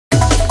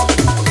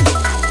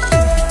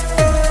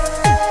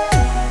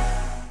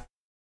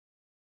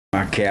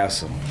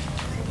castle,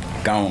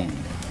 gone.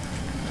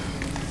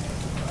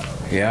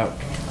 Yep,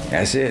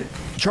 that's it.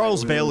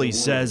 Charles Bailey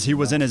says he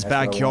was in his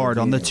backyard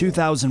on the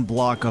 2000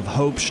 block of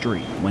Hope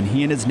Street when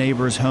he and his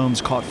neighbors' homes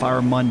caught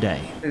fire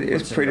Monday.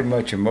 It's pretty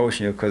much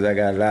emotional because I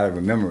got a lot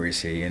of memories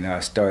here. You know,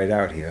 I started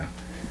out here.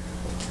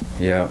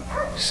 Yep,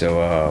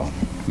 so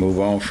move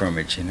on from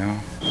it, you know.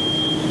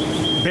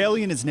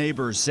 Bailey and his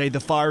neighbors say the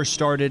fire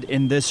started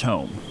in this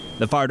home.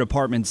 The fire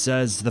department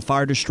says the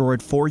fire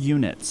destroyed 4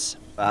 units.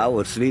 I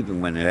was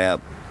sleeping when it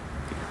happened.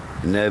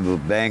 And they were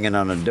banging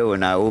on the door,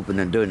 and I opened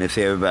the door and they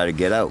said, everybody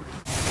get out.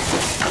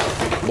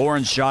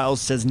 Lawrence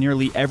Giles says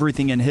nearly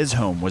everything in his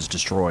home was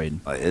destroyed.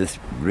 It's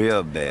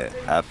real bad.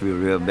 I feel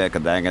real bad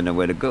because I ain't got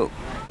nowhere to go.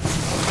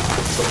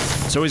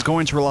 So he's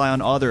going to rely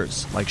on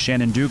others, like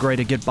Shannon Dugray,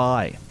 to get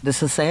by. This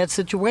is a sad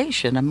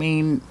situation. I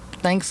mean,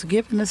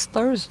 Thanksgiving is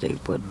Thursday,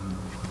 but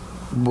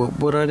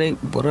what are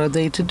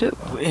they to do?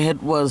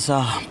 It was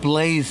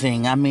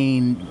blazing. I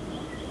mean,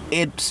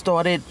 it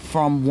started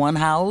from one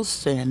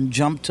house and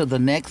jumped to the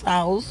next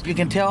house. You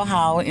can tell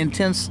how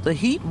intense the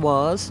heat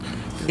was.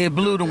 It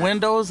blew the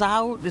windows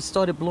out. It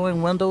started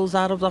blowing windows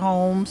out of the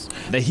homes.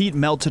 The heat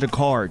melted a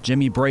car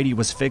Jimmy Brady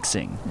was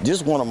fixing.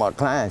 Just one of my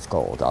clients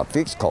called. I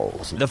fixed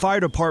calls. The fire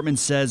department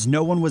says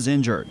no one was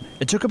injured.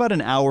 It took about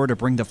an hour to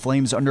bring the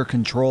flames under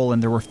control,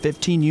 and there were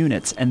 15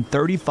 units and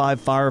 35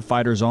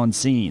 firefighters on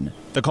scene.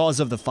 The cause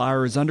of the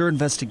fire is under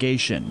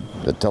investigation.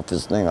 The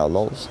toughest thing I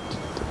lost,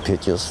 the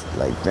pictures,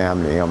 like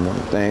family emblem,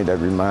 things that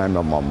remind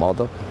me of my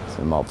mother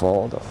and my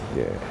father.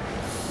 Yeah.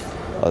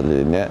 Other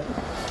than that,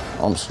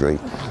 I'm straight.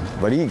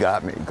 But he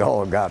got me.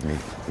 God got me.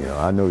 You know,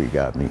 I know he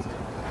got me.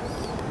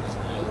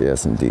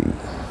 Yes, indeed.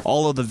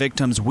 All of the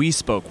victims we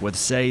spoke with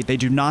say they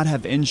do not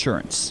have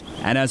insurance.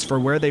 And as for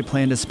where they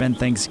plan to spend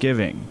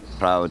Thanksgiving,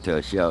 Probably to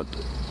a shelter.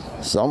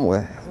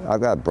 Somewhere. I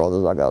got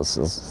brothers, I got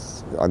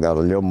sisters, I got a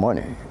little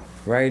money.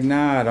 Right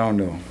now, I don't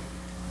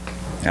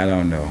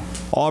know.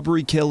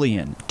 Aubrey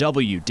Killian,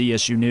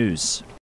 WDSU News.